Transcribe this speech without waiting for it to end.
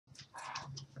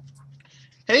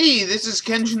Hey, this is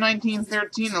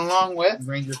Kenshin1913 along with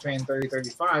Ranger Fan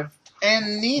 3035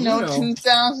 and Nino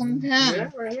 2010. Yeah,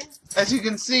 right here. As you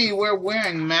can see, we're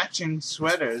wearing matching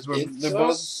sweaters. They're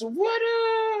both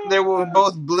sweater. They were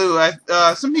both blue.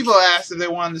 Some people asked if they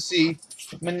wanted to see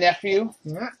my nephew,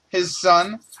 his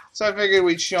son, so I figured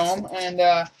we'd show him. And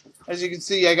as you can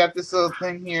see, I got this little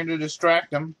thing here to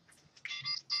distract him.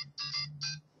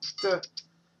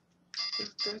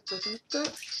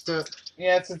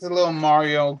 Yeah, it's a little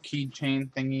Mario keychain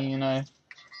thingy, and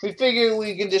we figured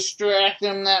we could distract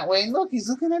him that way. Look, he's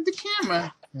looking at the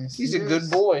camera. Yes, he's a good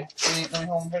boy. Let me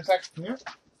hold him for a second. Yeah.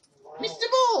 Mr.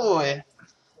 Boy!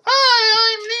 Hi,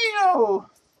 I'm Nino!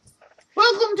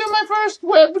 Welcome to my first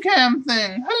webcam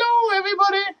thing. Hello,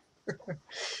 everybody!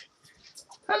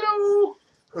 Hello!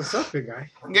 What's up, big guy?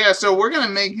 Yeah, so we're gonna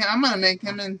make him. I'm gonna make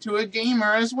him into a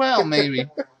gamer as well, maybe.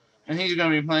 And he's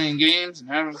gonna be playing games and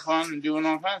having fun and doing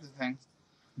all kinds of things.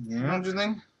 Yeah. Don't you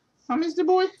think? Oh, Mr.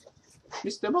 Boy?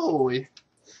 Mr. Boy.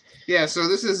 Yeah, so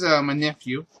this is my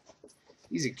nephew.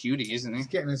 He's a cutie, isn't he? He's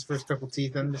getting his first couple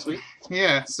teeth in this week.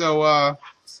 Yeah, so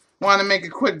want to make a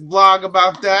quick vlog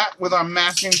about that with our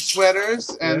matching sweaters.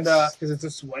 And because it's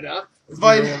a sweater.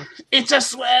 But it's a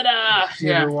sweater!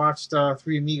 You ever watched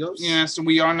Three Amigos? Yeah, so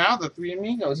we are now the Three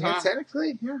Amigos, Yeah, huh?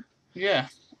 technically, yeah. Yeah.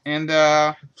 And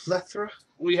Plethora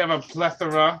we have a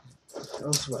plethora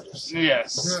of sweaters.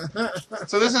 Yes.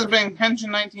 So this has been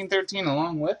Kenshin1913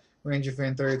 along with Ranger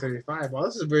Fan 3035. Well,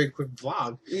 this is a very quick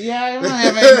vlog. Yeah, I don't really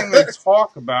have anything to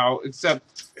talk about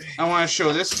except I want to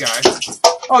show this guy.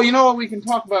 Oh, you know what we can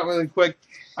talk about really quick?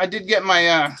 I did get my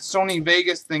Sony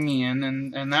Vegas thingy in,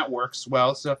 and that works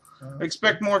well. So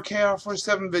expect more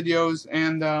KR47 videos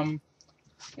and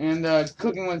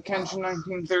cooking with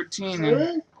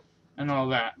Kenshin1913 and all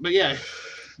that. But yeah,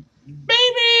 baby.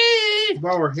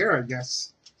 While we're here, I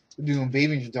guess we're doing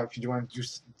baby introduction. Do you want to do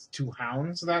two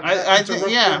hounds?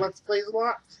 Yeah. Let's plays a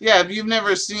lot. Yeah, if you've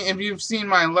seen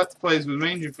my Let's Plays with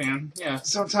Ranger Fan, yeah.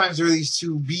 Sometimes there are these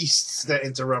two beasts that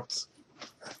interrupt.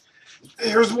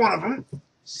 Here's one of them.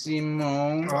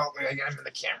 Simone. Oh, I got him in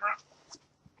the camera.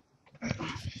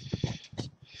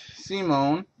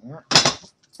 Simone. Yeah.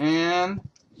 And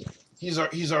he's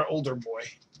our older boy.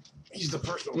 He's the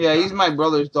first one. Yeah, he's my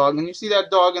brother's dog. And you see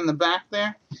that dog in the back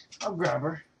there? I'll grab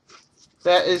her.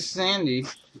 That is Sandy.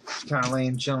 She's kind of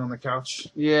laying, chilling on the couch.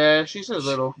 Yeah, she's a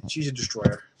little... She's a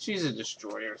destroyer. She's a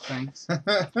destroyer, thanks.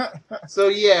 So,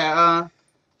 yeah,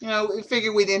 you know, we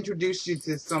figured we'd introduce you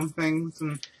to some things,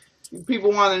 and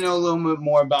people want to know a little bit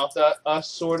more about us,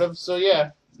 sort of. So,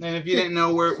 yeah. And if you didn't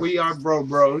know, we are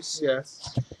bros.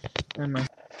 Yes.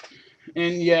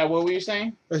 And yeah, what were you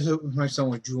saying? My son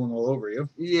was drooling all over you.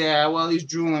 Yeah, well, he's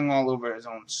drooling all over his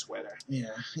own sweater.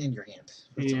 Yeah, in your hand.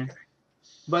 Yeah. Okay.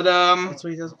 But, that's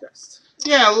what he does best.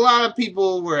 Yeah, a lot of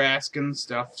people were asking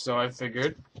stuff, so I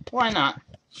figured, why not?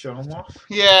 Show them off?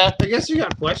 Yeah. I guess you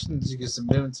got questions you can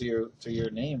submit them to your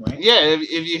name, right? Yeah,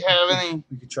 if you have any...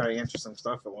 We could try to answer some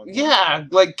stuff at one time. Yeah,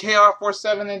 like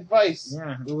KR47 advice.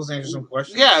 Yeah, we'll answer some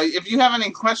questions. Yeah, if you have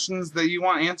any questions that you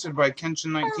want answered by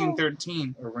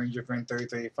Kenshin1913. Or Ranger Fan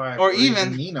 3035. Or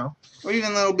even Nino. Or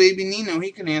even little baby Nino,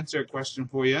 he can answer a question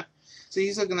for you. See,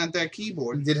 he's looking at that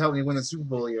keyboard. He did help me win the Super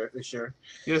Bowl this year.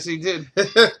 Yes, he did.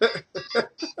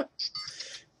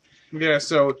 Yeah,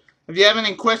 so if you have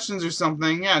any questions or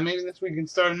something, yeah, maybe this week we can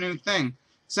start a new thing.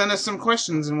 Send us some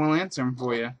questions and we'll answer them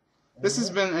for you. This has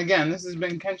been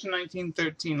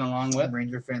Kenshin1913 along with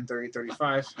Ranger Fan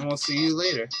 3035. and we'll see you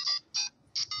later.